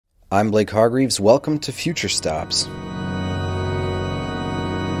I'm Blake Hargreaves. Welcome to Future Stops.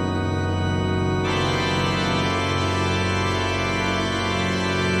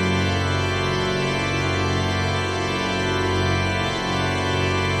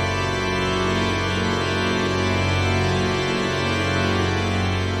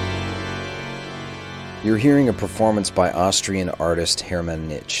 You're hearing a performance by Austrian artist Hermann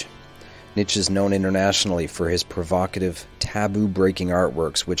Nitsch. Nitsch is known internationally for his provocative, taboo-breaking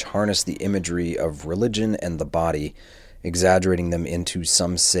artworks which harness the imagery of religion and the body, exaggerating them into,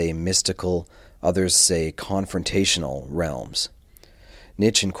 some say, mystical, others say confrontational realms.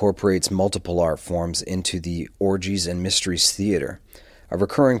 Nitsch incorporates multiple art forms into the Orgies and Mysteries Theater, a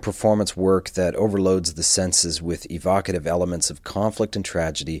recurring performance work that overloads the senses with evocative elements of conflict and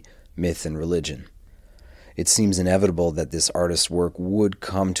tragedy, myth and religion. It seems inevitable that this artist's work would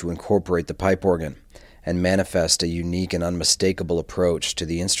come to incorporate the pipe organ and manifest a unique and unmistakable approach to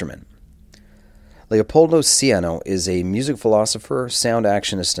the instrument. Leopoldo Siano is a music philosopher, sound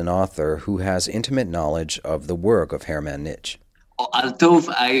actionist, and author who has intimate knowledge of the work of Hermann Nitsch. Although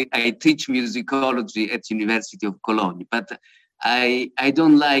I teach musicology at University of Cologne, but I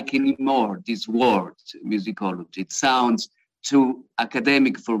don't like anymore this word, musicology. It sounds too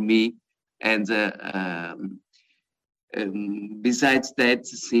academic for me. And besides that,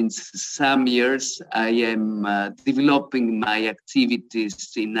 since some years, I am developing my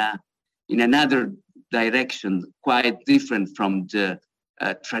activities in another direction, quite different from the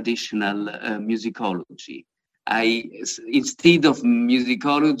traditional musicology. Instead of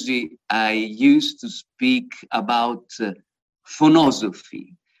musicology, I used to speak about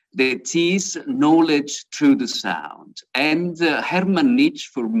phonosophy. That is knowledge through the sound. And Hermann Nitsch,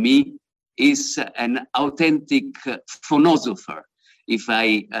 for me, is an authentic phonosopher, if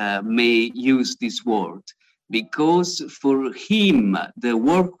I may use this word, because for him, the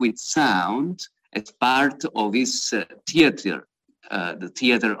work with sound as part of his theater, the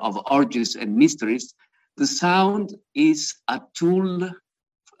theater of orgies and mysteries, the sound is a tool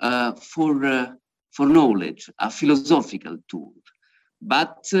for knowledge, a philosophical tool,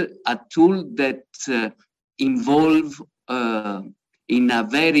 but a tool that involves in a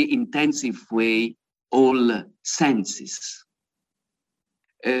very intensive way all senses.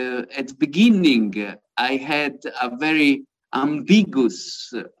 At the beginning, I had a very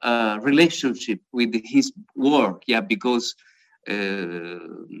ambiguous relationship with his work, because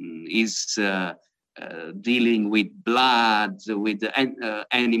he's dealing with blood, with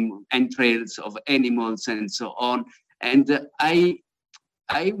entrails of animals, and so on. And I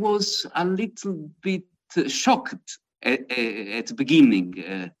was a little bit shocked at the beginning,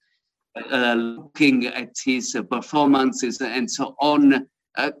 looking at his performances and so on.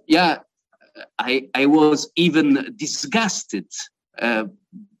 I was even disgusted,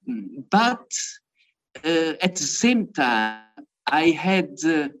 but at the same time, I had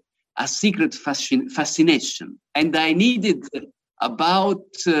a secret fascination, and I needed about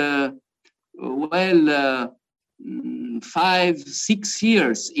 5-6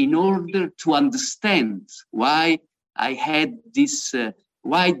 years in order to understand why I had this,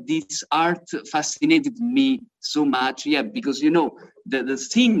 why this art fascinated me so much. Because, the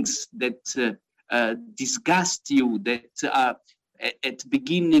things that disgust you, that at the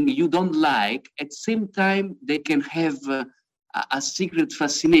beginning you don't like, at the same time they can have a secret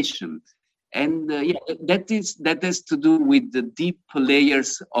fascination. And that has to do with the deep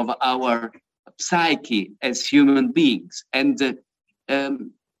layers of our psyche as human beings. And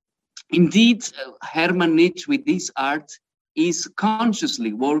indeed, Hermann Nitsch, with this art, is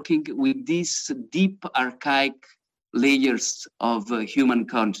consciously working with these deep archaic layers of human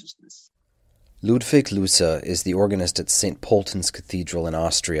consciousness. Ludwig Lusser is the organist at St. Polten's Cathedral in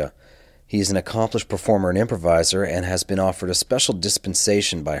Austria. He is an accomplished performer and improviser and has been offered a special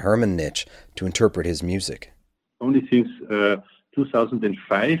dispensation by Hermann Nitsch to interpret his music. Only since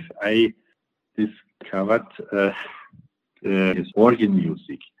 2005, I discovered his organ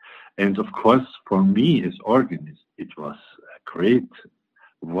music. And of course, for me as organist, it was great.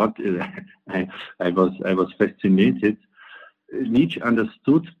 I was fascinated. Nitsch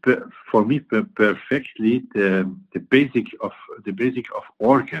understood for me perfectly the basic of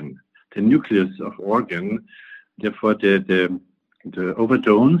organ, the nucleus of organ. Therefore, the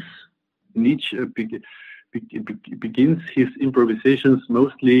overtones. Nitsch begins his improvisations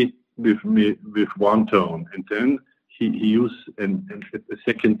mostly with one tone, and then he uses a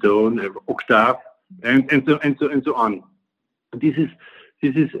second tone, an octave, and so on. This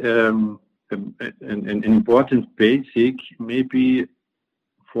is an important basic, maybe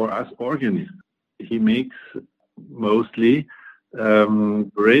for us organists. He makes mostly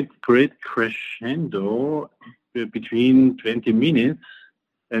great crescendo between 20 minutes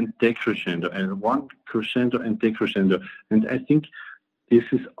and decrescendo, and one crescendo and decrescendo. And I think this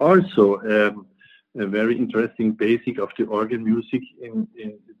is also a very interesting basic of the organ music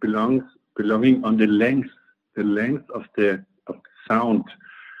belonging on the length of the sound.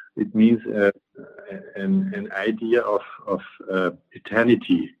 It means an idea of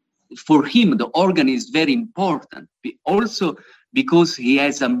eternity. For him, the organ is very important, also because he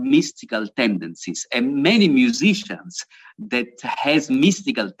has a mystical tendencies, and many musicians that has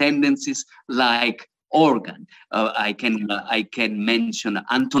mystical tendencies like organ. I can mention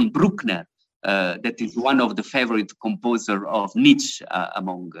Anton Bruckner, that is one of the favorite composer of Nitsch,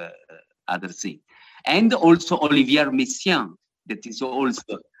 among other things, and also Olivier Messiaen, that is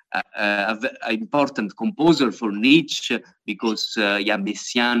also an important composer for Nitsch, because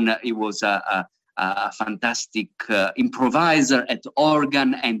Messiaen, he was a fantastic improviser at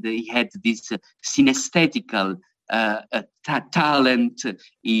organ, and he had this synesthetical talent.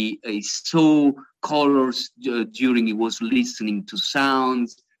 He saw colors during he was listening to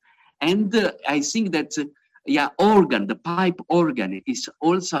sounds, and I think that organ, the pipe organ, is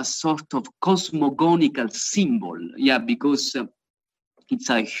also a sort of cosmogonical symbol, because it's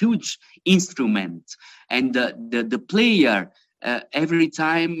a huge instrument, and the player every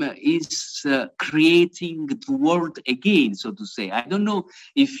time is creating the world again, so to say. I don't know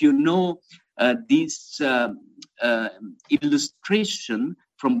if you know this illustration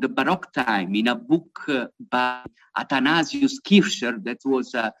from the Baroque time in a book by Athanasius Kircher, that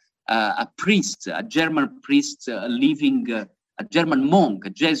was a priest, a German priest living, a German monk, a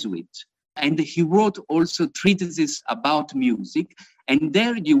Jesuit. And he wrote also treatises about music. And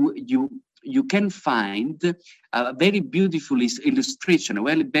there you can find a very beautiful illustration, a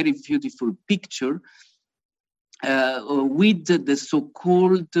very beautiful picture with the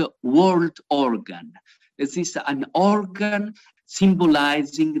so-called world organ. This is an organ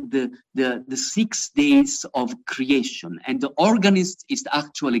symbolizing the 6 days of creation. And the organist is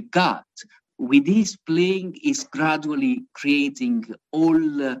actually God. With his playing, is gradually creating all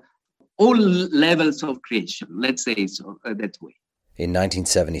levels of creation, let's say so that way. In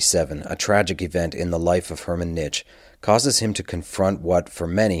 1977, a tragic event in the life of Hermann Nitsch causes him to confront what, for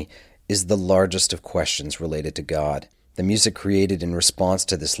many, is the largest of questions related to God. The music created in response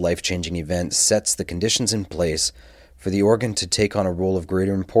to this life-changing event sets the conditions in place for the organ to take on a role of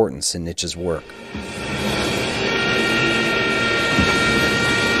greater importance in Nitsch's work.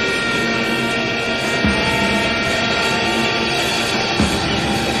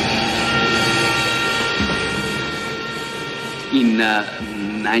 In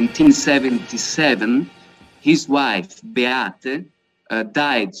 1977, his wife, Beate,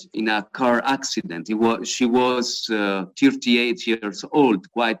 died in a car accident. She was 38 years old,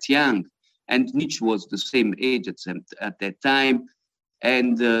 quite young, and Nitsch was the same age at that time.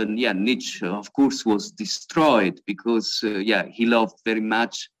 And Nitsch, of course, was destroyed because, he loved very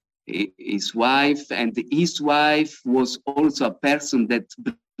much his wife, and his wife was also a person that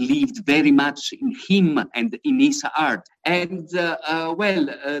believed very much in him and in his art. And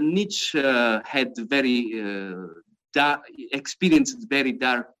Nitsch had experienced very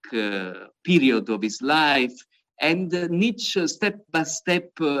dark period of his life, and Nitsch step by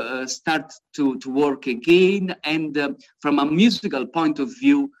step started to work again. And from a musical point of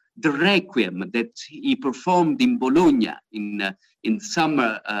view, the Requiem that he performed in Bologna in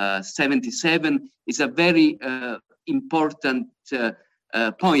summer 77 is a very important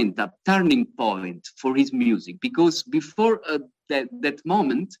point, a turning point for his music, because before that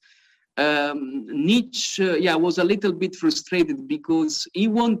moment, Nitsch was a little bit frustrated because he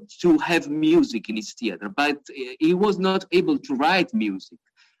wanted to have music in his theater, but he was not able to write music,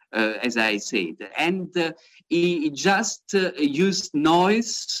 as I said, and he just used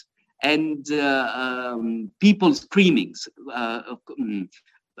noise and people screaming,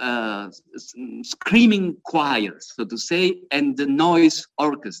 screaming choirs, so to say, and the noise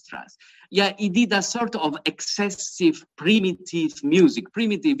orchestras. He did a sort of excessive primitive music,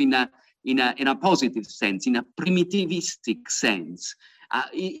 primitive in a positive sense, in a primitivistic sense.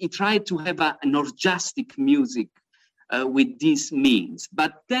 He tried to have an orgiastic music with these means.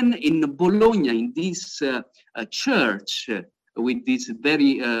 But then in Bologna, in this church, with this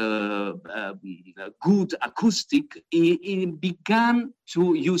very good acoustic, he began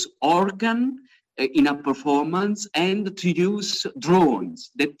to use organ in a performance and to use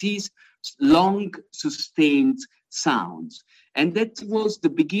drones, that is long sustained sounds. And that was the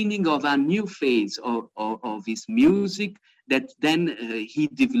beginning of a new phase of his music that then he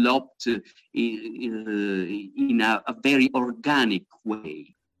developed in a very organic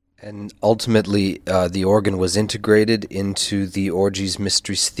way. And ultimately, the organ was integrated into the Orgies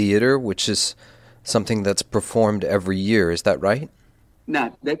Mysteries Theater, which is something that's performed every year. Is that right?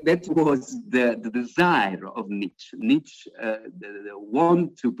 No, that was the desire of Nitsch. Nitsch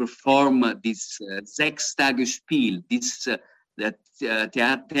wanted to perform this Sechstagespiel, this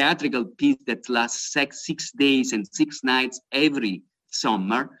theatrical piece that lasts 6 days and 6 nights every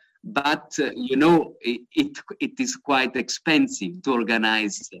summer. But it is quite expensive to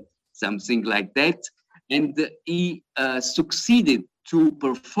organize something like that, and he succeeded to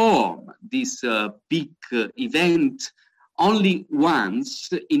perform this big event only once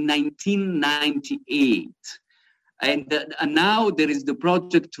in 1998. And now there is the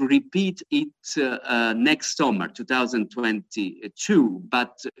project to repeat it next summer, 2022.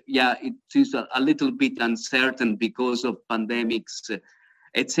 But it is a little bit uncertain because of pandemics,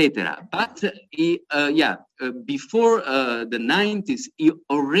 etc. But before the 90s, he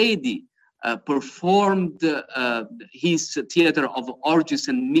already performed his theater of orgies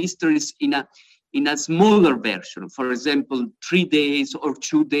and mysteries in a smaller version. For example, 3 days or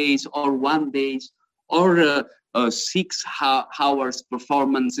 2 days or 1 day or 6 hours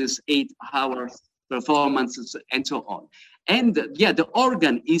performances, 8 hours performances, and so on. And the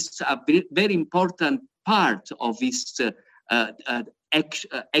organ is a very important part of his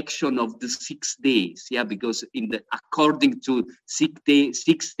action of the 6 days, because according to 6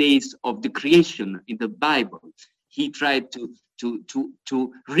 days of the creation in the Bible, he tried to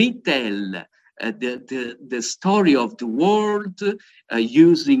retell the story of the world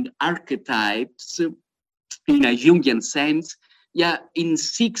using archetypes in a Jungian sense, in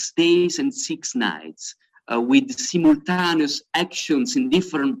 6 days and 6 nights. With simultaneous actions in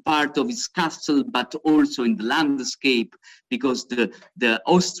different parts of his castle, but also in the landscape, because the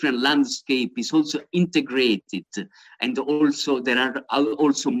Austrian landscape is also integrated, and also there are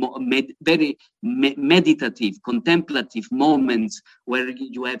also very meditative, contemplative moments where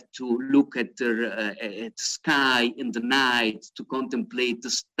you have to look at the sky in the night to contemplate the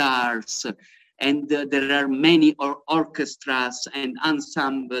stars, and there are many orchestras and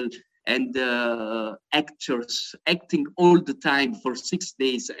ensembles and actors acting all the time for 6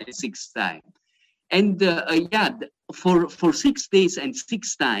 days and 6 times. And for 6 days and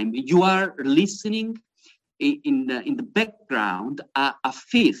 6 times, you are listening in the background a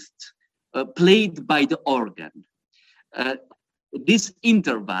fifth played by the organ. This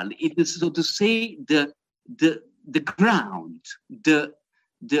interval, it is, so to say, the ground, the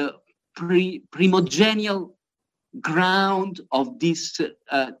primogenial ground of this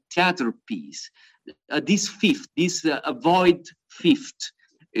theater piece, this fifth, this void fifth,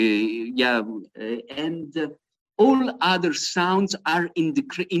 and all other sounds are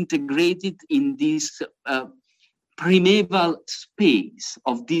integrated in this primeval space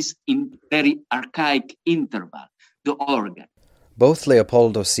of this very archaic interval, the organ. Both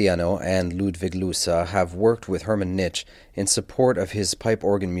Leopoldo Siano and Ludwig Lusser have worked with Hermann Nitsch in support of his pipe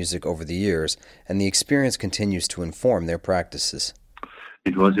organ music over the years, and the experience continues to inform their practices.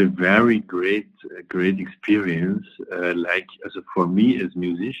 It was a very great experience. For me as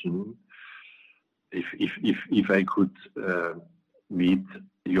musician, if I could meet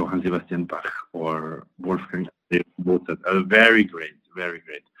Johann Sebastian Bach or Wolfgang Mozart, very great.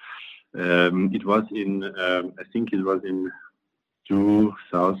 It was in, I think it was in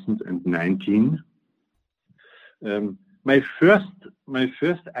 2019. My first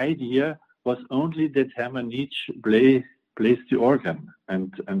idea was only that Hermann Nitsch plays the organ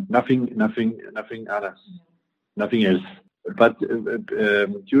and nothing else. But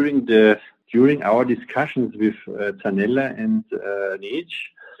during our discussions with Zanella and Nitsch,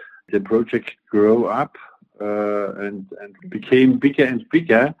 the project grew up and became bigger and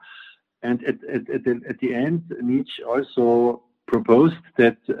bigger. And at the end, Nitsch also proposed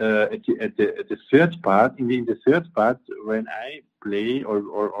that at the third part, in the third part, when I play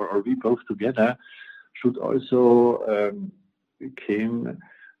or we both together, should also became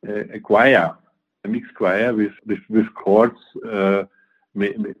a choir, a mixed choir with chords,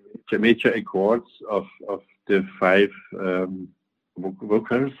 major accords of the 5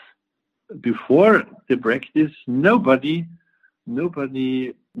 vocals. Before the practice, nobody knew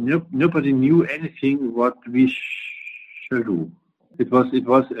anything what we should do. It was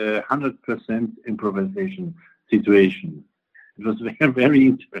 100% improvisation situation. It was very, very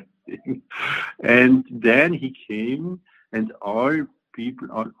interesting. And then he came, and all people,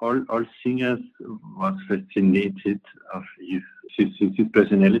 all singers was fascinated of his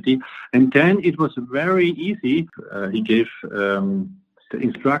personality. And then it was very easy. He gave the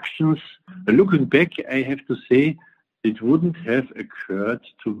instructions. Looking back, I have to say, it wouldn't have occurred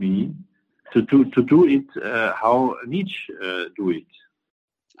to me to do it how Nitsch do it.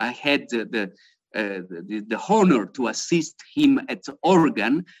 I had the honor to assist him at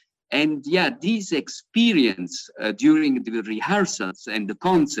organ. And yeah, this experience during the rehearsals and the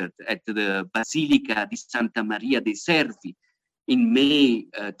concert at the Basilica di Santa Maria dei Servi in May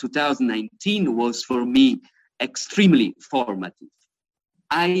 2019 was for me extremely formative.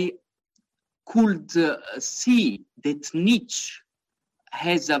 I could see that Nitsch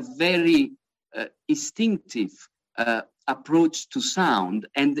has a very instinctive approach to sound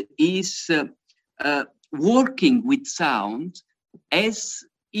and is working with sound as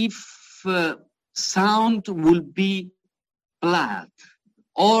if sound will be blood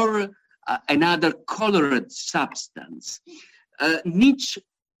or another colored substance. Nitsch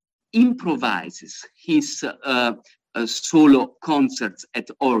improvises his solo concerts at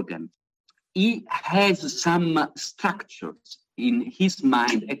organ. He has some structures in his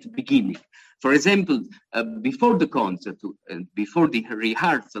mind at the beginning. For example, before the concert, before the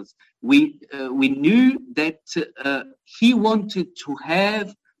rehearsals, we knew that he wanted to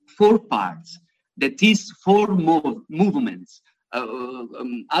have 4 parts, that is 4 movements,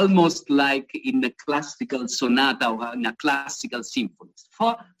 almost like in a classical sonata or in a classical symphony.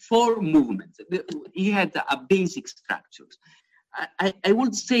 4 movements. He had a basic structure. I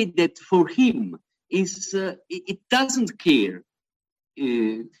would say that for him, it doesn't care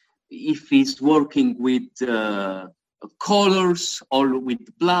if he's working with colors or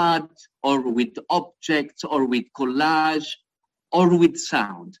with blood or with objects or with collage or with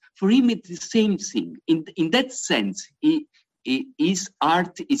sound. For him, it's the same thing. In that sense, his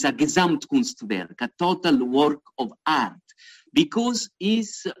art is a Gesamtkunstwerk, a total work of art, because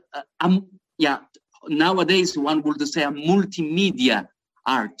he's, nowadays one would say a multimedia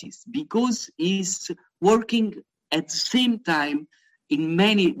artist, because he's working at the same time in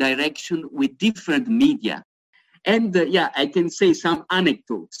many directions with different media. And I can say some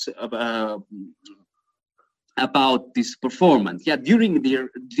anecdotes about this performance. During the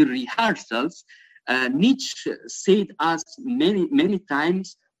rehearsals, Nitsch said us many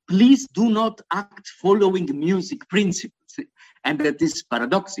times, please do not act following music principles. And that is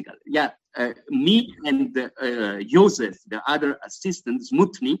paradoxical. Me and Joseph, the other assistant,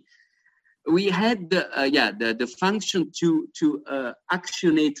 Smutny, we had the function to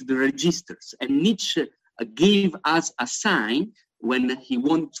actionate the registers, and Nitsch gave us a sign when he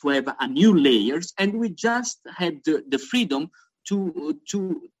wanted to have a new layers, and we just had the freedom to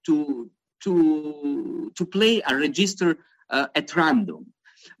play a register at random.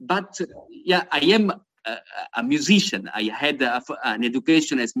 But I am a musician. I had an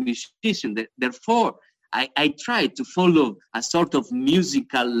education as a musician. Therefore, I tried to follow a sort of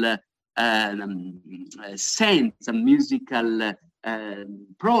musical sense, a musical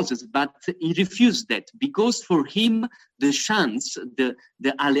process, but he refused that, because for him the chance, the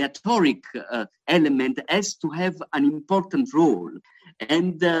aleatoric element has to have an important role.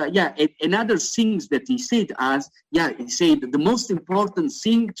 And another thing that he said he said the most important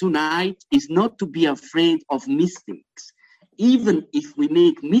thing tonight is not to be afraid of mistakes. Even if we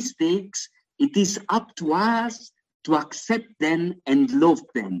make mistakes, it is up to us to accept them and love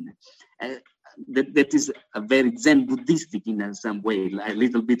them. That is a very Zen Buddhistic in some way, a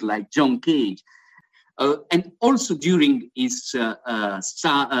little bit like John Cage. And also during his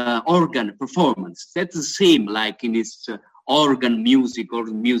organ performance, that's the same like in his organ music or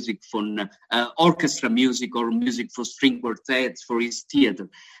music for orchestra music or music for string quartets for his theater.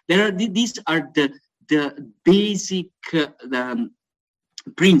 These are the basic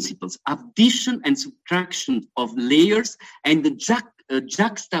principles: addition and subtraction of layers, and the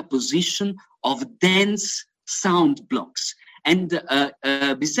juxtaposition of dense sound blocks. And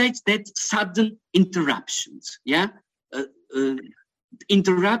besides that, sudden interruptions.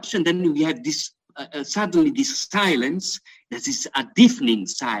 Interruption, then we have this suddenly this silence that is a deafening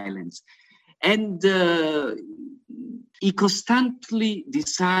silence. And he constantly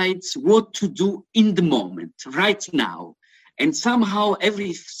decides what to do in the moment, right now. And somehow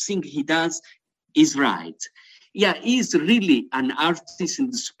everything he does is right. He's really an artist in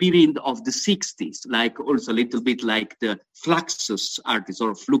the spirit of the 60s, like also a little bit like the Fluxus artists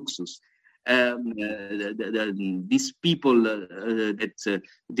or Fluxus. These people that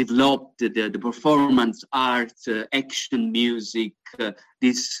developed the performance art, action music,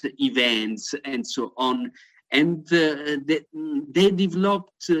 these events, and so on. And they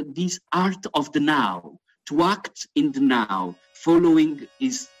developed this art of the now, to act in the now, following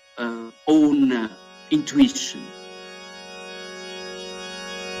his own intuition.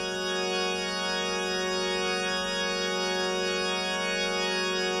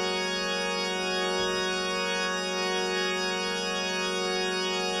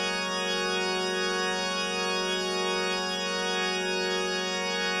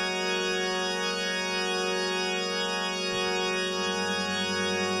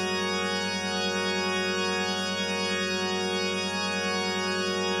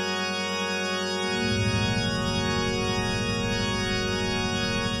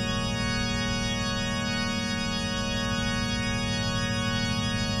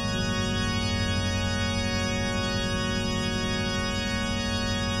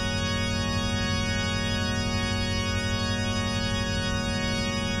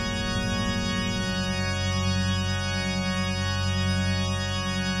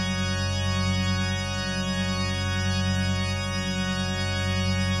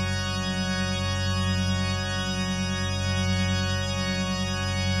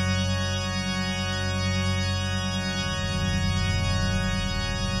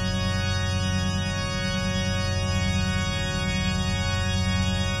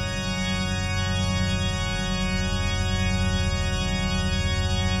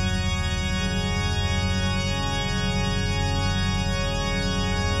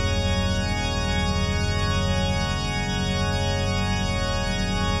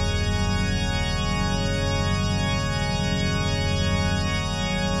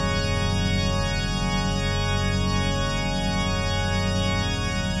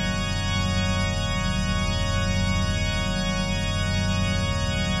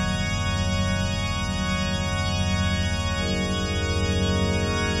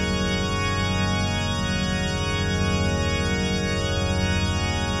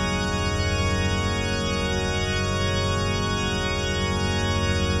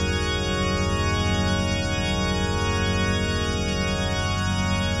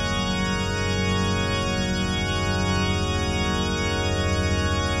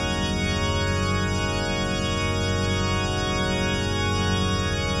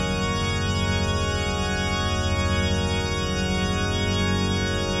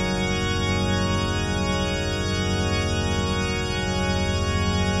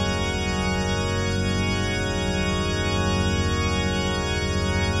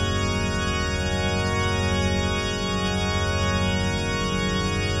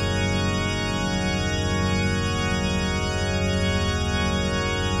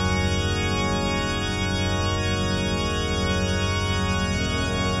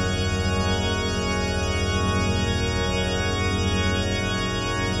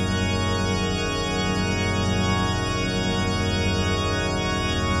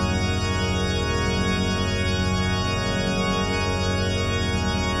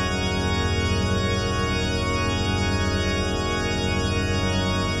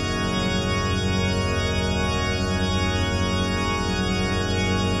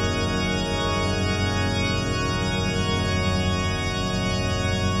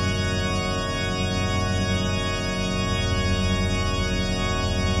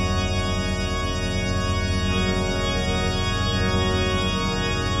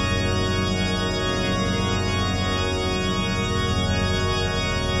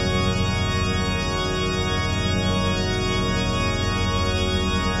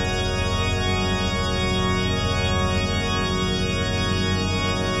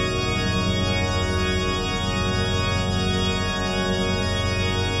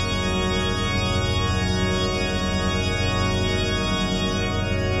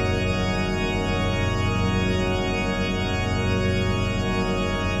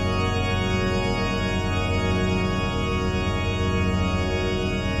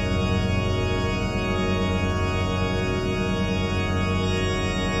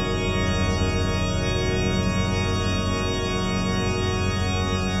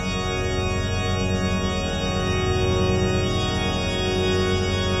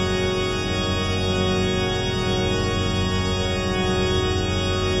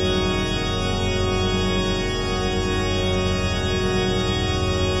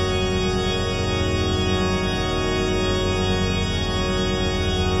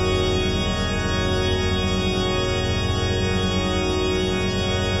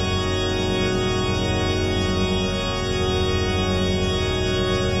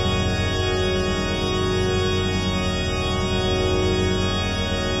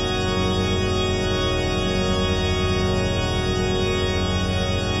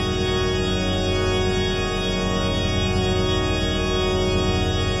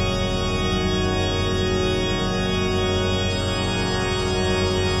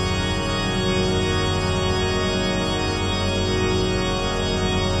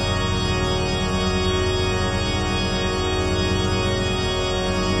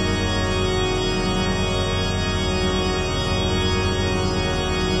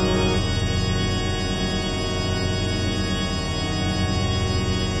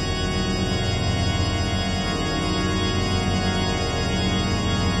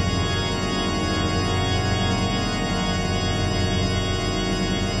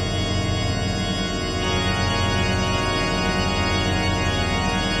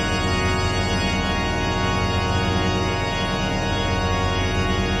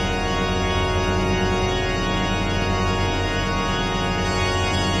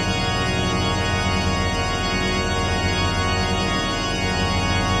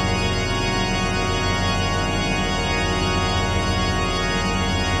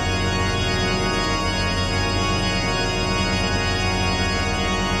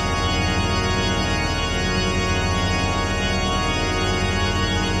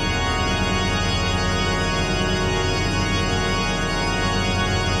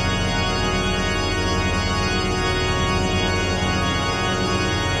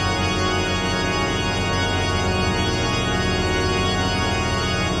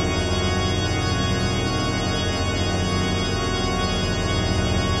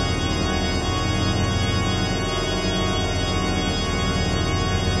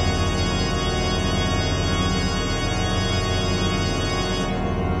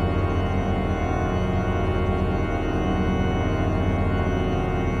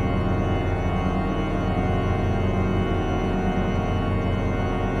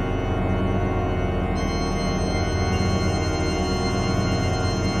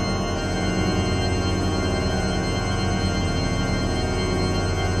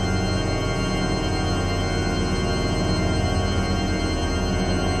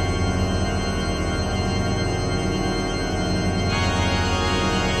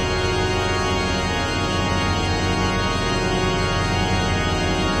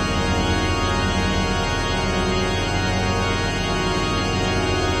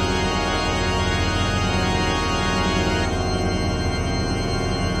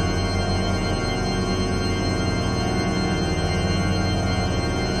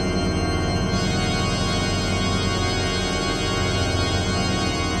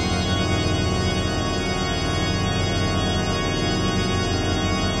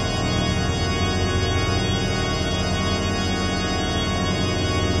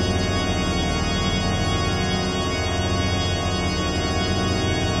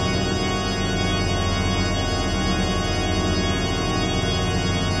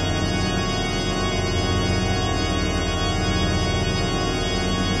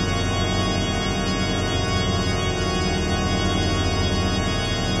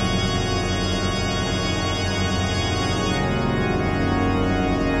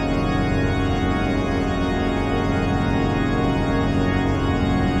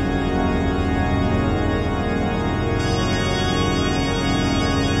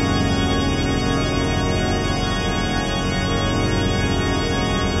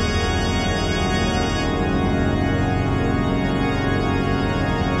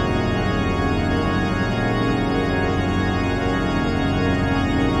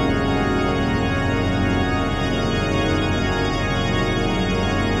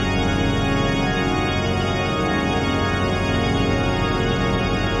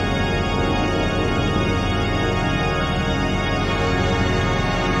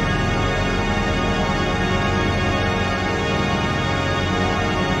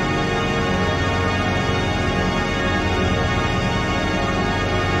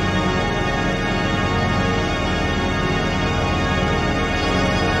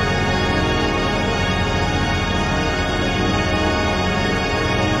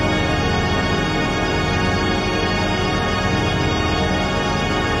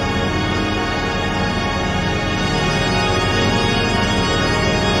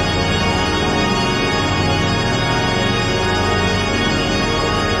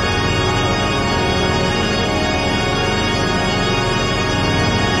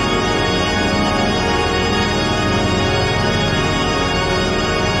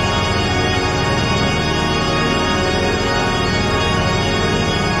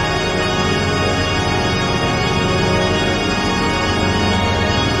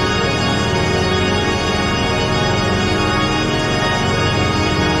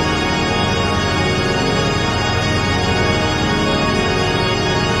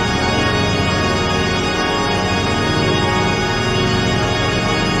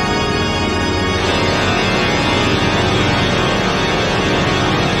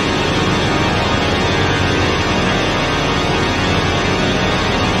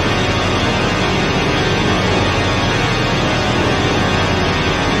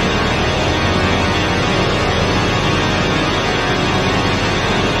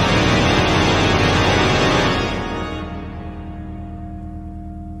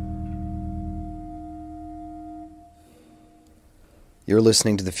 You're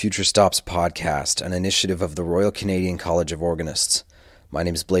listening to the FutureStops podcast, an initiative of the Royal Canadian College of Organists. My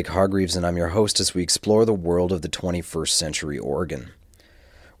name is Blake Hargreaves, and I'm your host as we explore the world of the 21st century organ.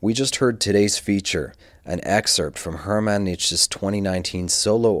 We just heard today's feature, an excerpt from Hermann Nitsch's 2019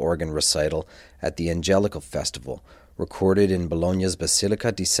 solo organ recital at the Angelical Festival, recorded in Bologna's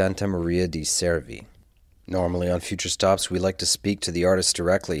Basilica di Santa Maria di Servi. Normally on FutureStops, we like to speak to the artist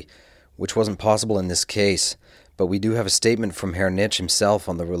directly, which wasn't possible in this case, but we do have a statement from Herr Nitsch himself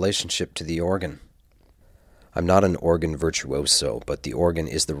on the relationship to the organ. I'm not an organ virtuoso, but the organ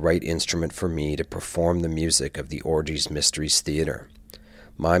is the right instrument for me to perform the music of the Orgy's Mysteries Theatre.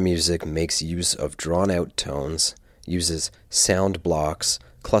 My music makes use of drawn-out tones, uses sound blocks,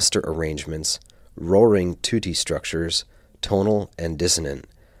 cluster arrangements, roaring tutti structures, tonal and dissonant,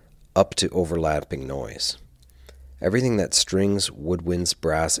 up to overlapping noise. Everything that strings, woodwinds,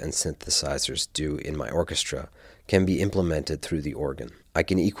 brass, and synthesizers do in my orchestra can be implemented through the organ. I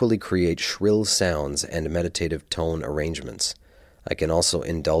can equally create shrill sounds and meditative tone arrangements. I can also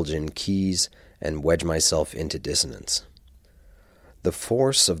indulge in keys and wedge myself into dissonance. The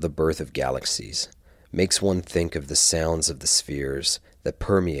force of the birth of galaxies makes one think of the sounds of the spheres that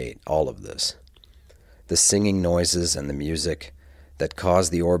permeate all of this. The singing noises and the music that cause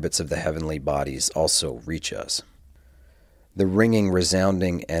the orbits of the heavenly bodies also reach us. The ringing,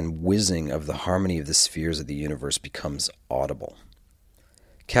 resounding, and whizzing of the harmony of the spheres of the universe becomes audible.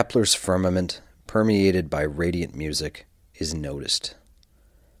 Kepler's firmament, permeated by radiant music, is noticed.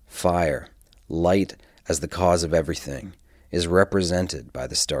 Fire, light as the cause of everything, is represented by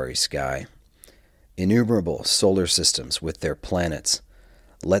the starry sky. Innumerable solar systems with their planets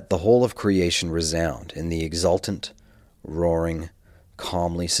let the whole of creation resound in the exultant, roaring,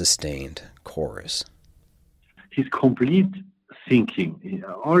 calmly sustained chorus. His complete thinking,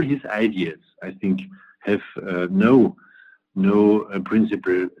 all his ideas, I think, have no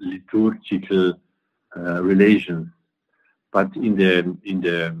principal liturgical relations. But in the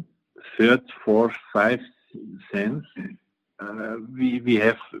third, fourth, fifth sense, we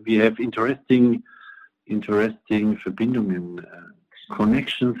have interesting Verbindungen,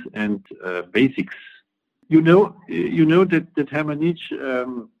 connections, and basics. You know that Hermann Nitsch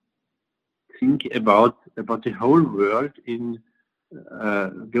think about the whole world in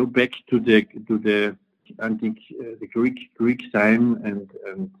go back to the antique the Greek time and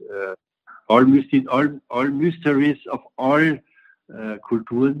all mysteries of all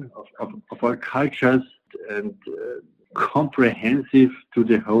cultures of all cultures and comprehensive to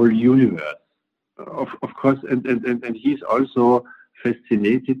the whole universe. Of course, and he's also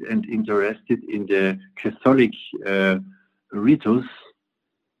fascinated and interested in the Catholic ritus,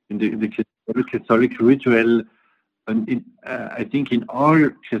 in the Catholic ritual, and I think in all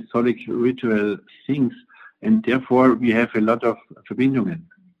Catholic ritual things, and therefore we have a lot of Verbindungen,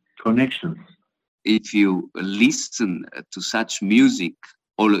 connections. If you listen to such music,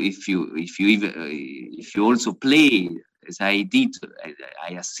 or if you also play, as I did,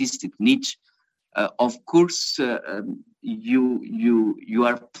 I assisted Nitsch. Of course, you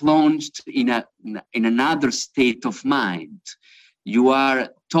are plunged in another state of mind. You are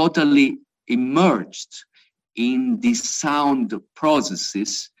totally immersed in these sound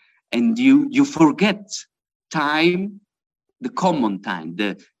processes, and you forget time, the common time,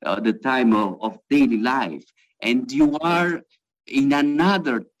 the time of daily life, and you are in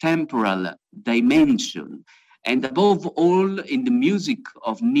another temporal dimension. And above all, in the music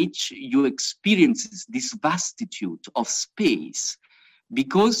of Nitsch, you experience this vastitude of space,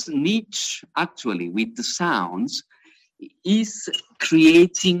 because Nitsch, actually, with the sounds, is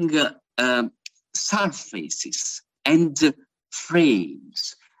creating surfaces and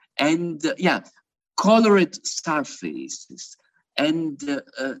frames and colored surfaces and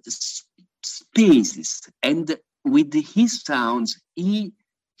spaces. And with his sounds, he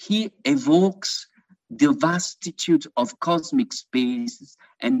evokes the vastitude of cosmic spaces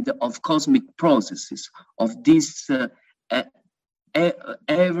and of cosmic processes, of this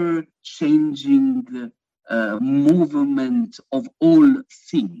ever-changing movement of all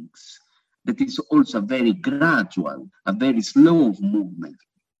things, that is also very gradual, a very slow movement.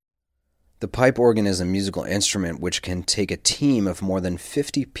 The pipe organ is a musical instrument which can take a team of more than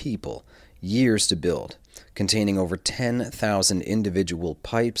 50 people years to build, containing over 10,000 individual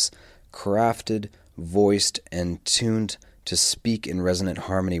pipes, crafted, voiced, and tuned to speak in resonant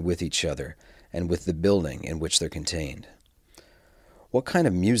harmony with each other and with the building in which they're contained. What kind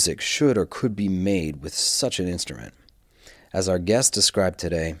of music should or could be made with such an instrument? As our guest described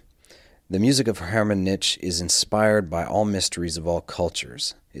today, the music of Hermann Nitsch is inspired by all mysteries of all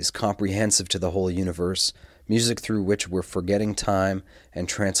cultures, is comprehensive to the whole universe, music through which we're forgetting time and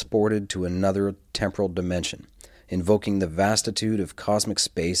transported to another temporal dimension, invoking the vastitude of cosmic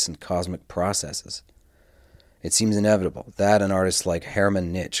space and cosmic processes. It seems inevitable that an artist like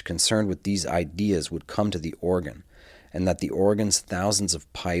Hermann Nitsch, concerned with these ideas, would come to the organ, and that the organ's thousands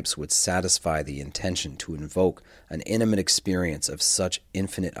of pipes would satisfy the intention to invoke an intimate experience of such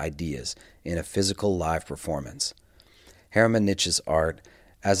infinite ideas in a physical live performance. Hermann Nitsch's art,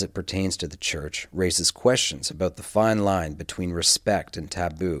 as it pertains to the Church, raises questions about the fine line between respect and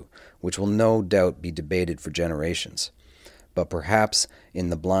taboo, which will no doubt be debated for generations. But perhaps in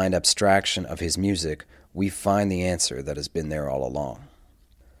the blind abstraction of his music, we find the answer that has been there all along.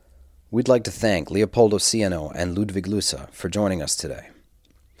 We'd like to thank Leopoldo Siano and Ludwig Lusser for joining us today.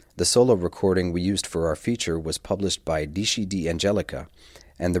 The solo recording we used for our feature was published by Dici di Angelica,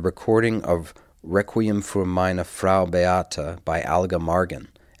 and the recording of Requiem für meine Frau Beata by Alga Margan,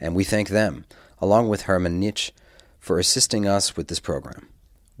 and we thank them, along with Hermann Nitsch, for assisting us with this program.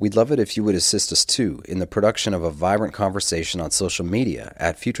 We'd love it if you would assist us, too, in the production of a vibrant conversation on social media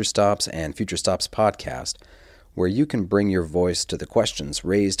at FutureStops and FutureStops Podcast, where you can bring your voice to the questions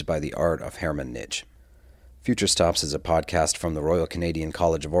raised by the art of Hermann Nitsch. FutureStops is a podcast from the Royal Canadian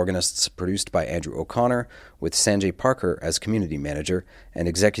College of Organists, produced by Andrew O'Connor, with Sanjay Parker as community manager and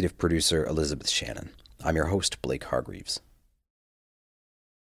executive producer Elizabeth Shannon. I'm your host, Blake Hargreaves.